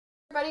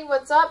Everybody,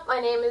 what's up? My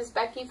name is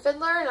Becky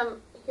Fiddler and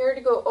I'm here to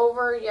go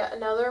over yet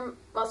another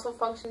muscle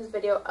functions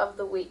video of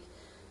the week.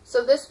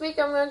 So this week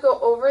I'm going to go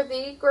over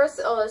the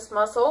gracilis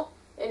muscle.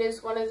 It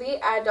is one of the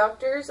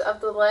adductors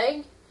of the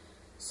leg.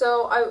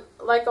 So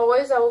like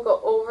always, I will go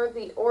over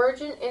the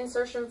origin,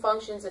 insertion,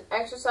 functions, and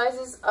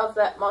exercises of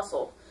that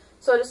muscle.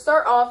 So to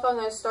start off, I'm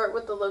going to start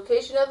with the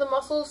location of the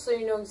muscle so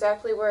you know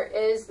exactly where it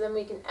is. Then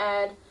we can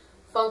add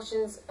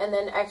functions and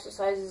then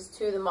exercises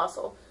to the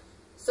muscle.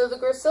 So the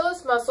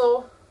gracilis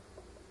muscle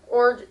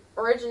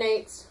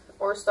originates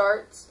or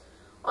starts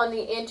on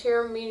the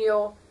anterior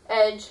medial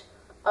edge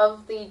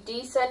of the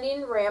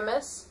descending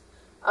ramus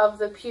of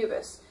the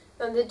pubis.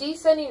 Now the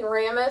descending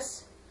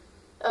ramus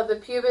of the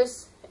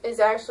pubis is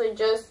actually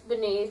just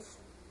beneath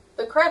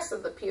the crest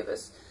of the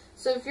pubis.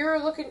 So if you're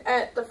looking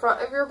at the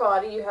front of your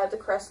body, you have the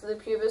crest of the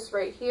pubis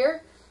right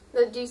here.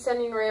 The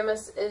descending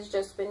ramus is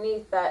just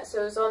beneath that.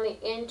 So it's on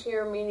the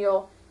anterior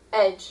medial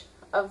edge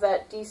of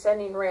that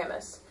descending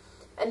ramus.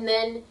 And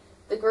then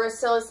the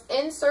gracilis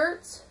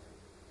inserts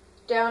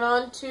down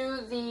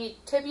onto the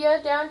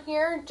tibia down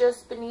here,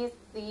 just beneath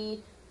the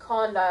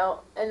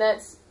condyle, and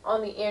that's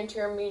on the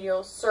anterior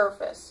medial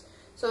surface.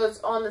 So it's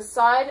on the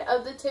side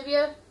of the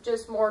tibia,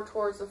 just more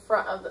towards the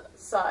front of the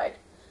side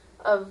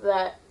of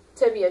that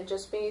tibia,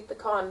 just beneath the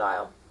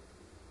condyle.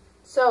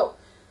 So,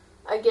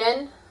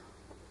 again,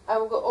 I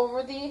will go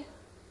over the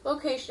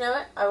location of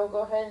it. I will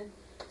go ahead and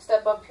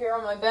step up here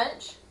on my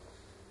bench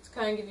to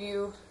kind of give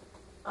you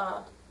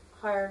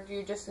higher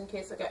view just in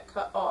case I got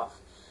cut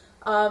off.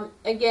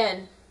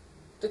 Again,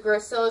 the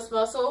gracilis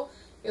muscle,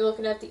 you're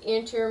looking at the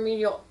anterior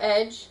medial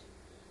edge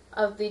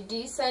of the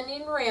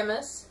descending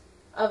ramus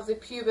of the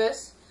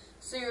pubis.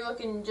 So you're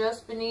looking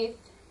just beneath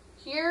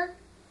here,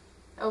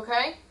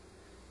 okay?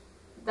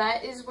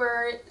 That is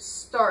where it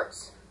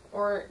starts,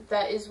 or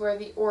that is where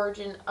the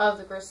origin of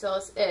the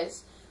gracilis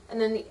is. And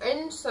then the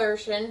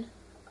insertion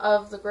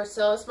of the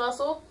gracilis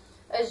muscle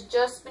is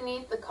just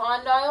beneath the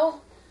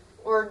condyle,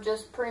 or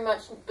just pretty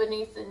much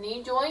beneath the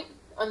knee joint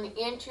on the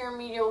anterior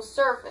medial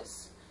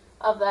surface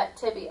of that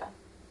tibia.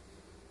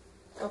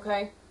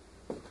 Okay?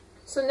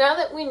 So now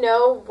that we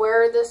know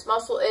where this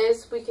muscle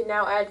is, we can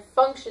now add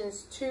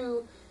functions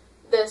to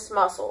this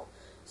muscle.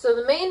 So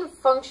the main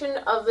function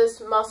of this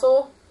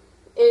muscle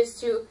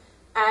is to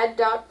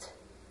adduct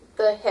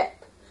the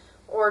hip,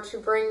 or to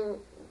bring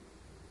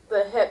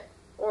the hip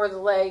or the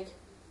leg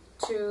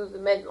to the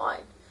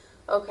midline.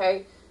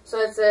 Okay?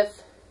 So it's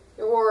if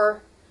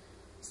you're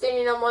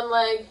standing on one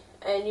leg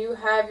and you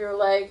have your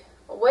leg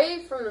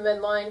away from the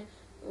midline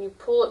and you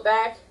pull it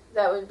back,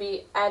 that would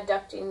be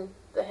adducting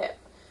the hip.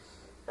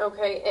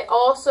 Okay, it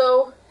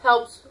also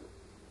helps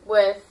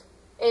with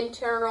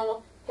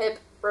internal hip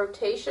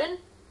rotation.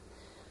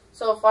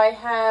 So if I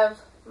have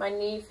my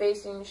knee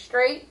facing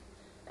straight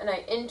and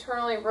I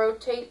internally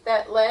rotate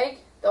that leg,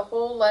 the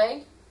whole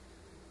leg,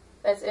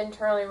 that's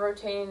internally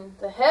rotating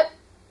the hip.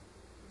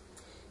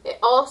 It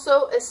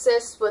also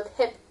assists with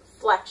hip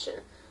flexion.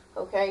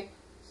 Okay,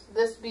 so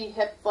this would be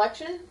hip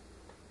flexion,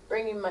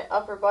 bringing my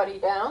upper body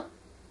down.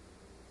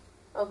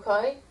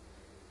 Okay.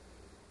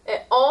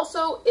 It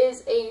also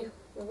is a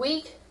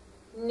weak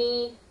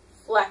knee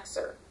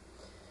flexor.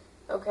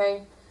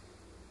 Okay.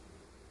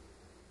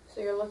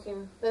 So you're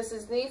looking, this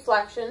is knee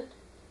flexion,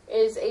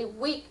 is a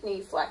weak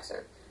knee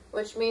flexor,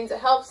 which means it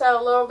helps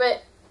out a little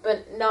bit,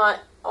 but not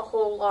a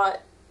whole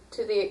lot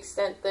to the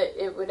extent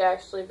that it would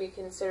actually be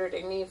considered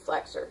a knee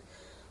flexor.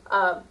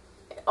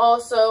 It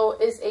also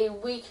is a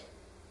weak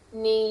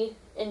knee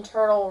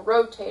internal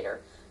rotator.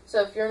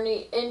 So if your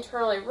knee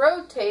internally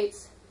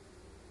rotates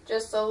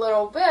just a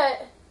little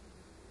bit,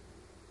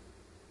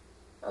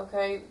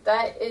 okay,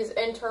 that is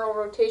internal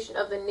rotation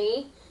of the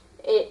knee.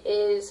 It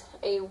is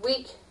a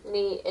weak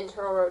knee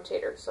internal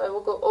rotator. So I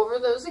will go over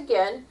those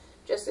again,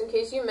 just in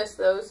case you missed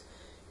those.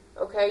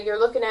 Okay, you're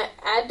looking at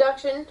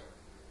adduction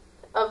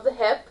of the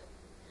hip,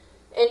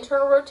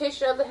 internal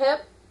rotation of the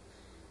hip,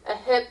 a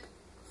hip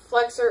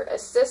flexor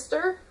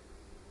assister,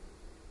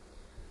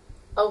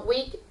 a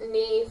weak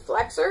knee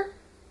flexor,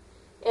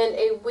 and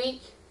a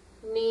weak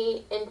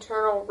knee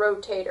internal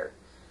rotator.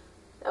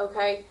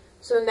 Okay,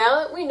 so now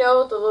that we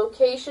know the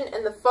location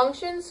and the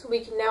functions, we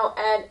can now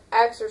add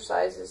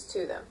exercises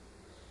to them.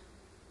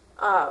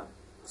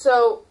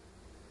 So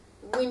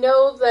we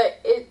know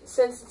that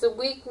since it's a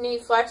weak knee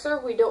flexor,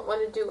 we don't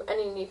want to do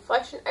any knee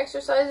flexion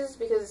exercises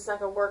because it's not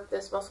going to work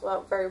this muscle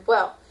out very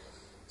well.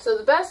 So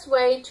the best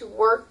way to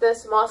work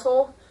this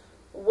muscle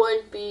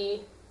would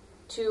be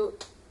to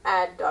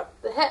adduct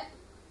the hip.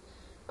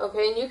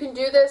 Okay, and you can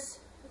do this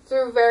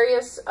through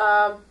various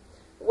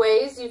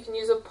ways. You can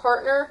use a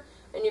partner,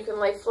 and you can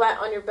lay flat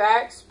on your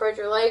back, spread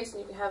your legs,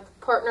 and you can have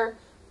the partner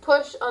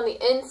push on the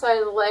inside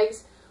of the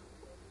legs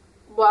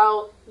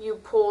while you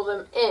pull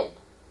them in.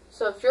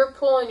 So if you're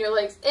pulling your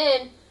legs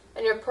in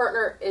and your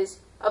partner is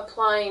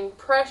applying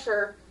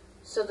pressure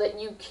so that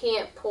you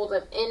can't pull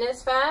them in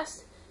as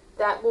fast,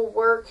 that will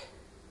work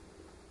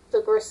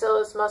the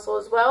gracilis muscle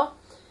as well.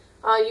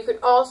 You could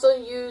also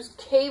use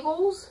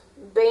cables,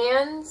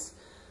 bands.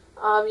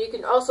 You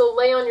can also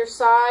lay on your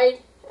side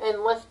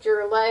and lift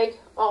your leg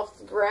off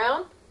the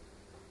ground.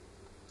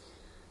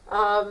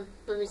 Let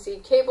me see,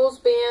 cables,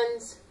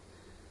 bands,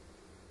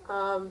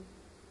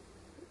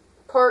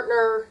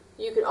 partner.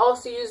 You can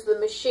also use the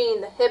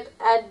machine, the hip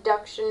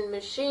adduction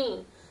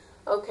machine.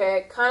 Okay,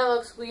 it kind of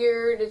looks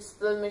weird. It's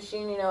the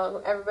machine, you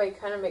know, everybody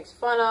kind of makes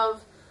fun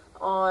of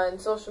on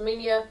social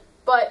media,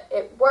 but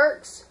it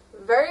works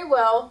very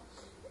well,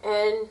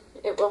 and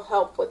it will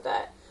help with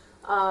that.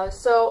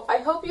 So I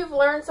hope you've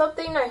learned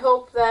something. I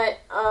hope that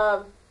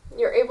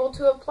you're able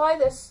to apply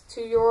this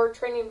to your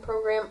training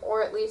program,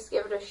 or at least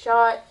give it a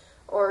shot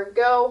or a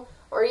go,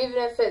 or even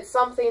if it's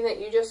something that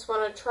you just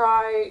want to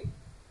try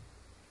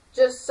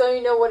just so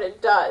you know what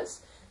it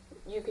does,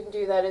 you can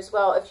do that as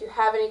well. If you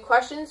have any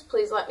questions,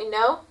 please let me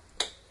know.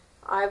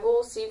 I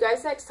will see you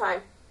guys next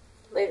time.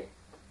 Later.